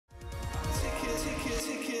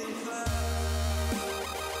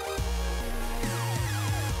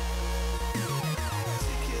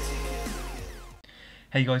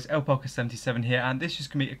Hey guys, Holt77 here, and this is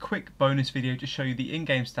going to be a quick bonus video to show you the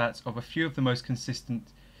in-game stats of a few of the most consistent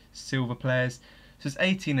silver players. So there's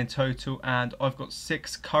 18 in total, and I've got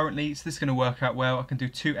 6 currently, so this is going to work out well. I can do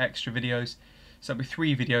 2 extra videos, so that'll be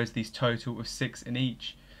 3 videos, these total, with 6 in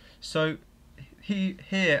each. So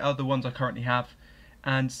here are the ones I currently have,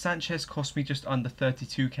 and Sanchez cost me just under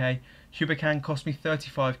 32k, Hubocan cost me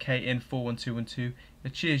 35k in 4-1-2-1-2,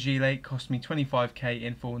 Gile cost me 25k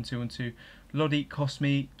in 4-1-2-1-2, Lodi cost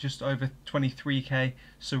me just over 23k,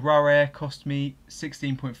 Sorare cost me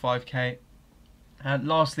 16.5k, and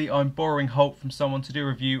lastly I'm borrowing Holt from someone to do a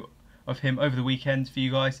review of him over the weekend for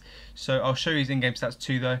you guys, so I'll show you his in-game stats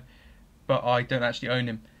too though, but I don't actually own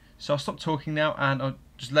him. So I'll stop talking now and I'll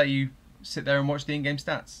just let you sit there and watch the in-game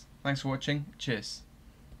stats. Thanks for watching, cheers.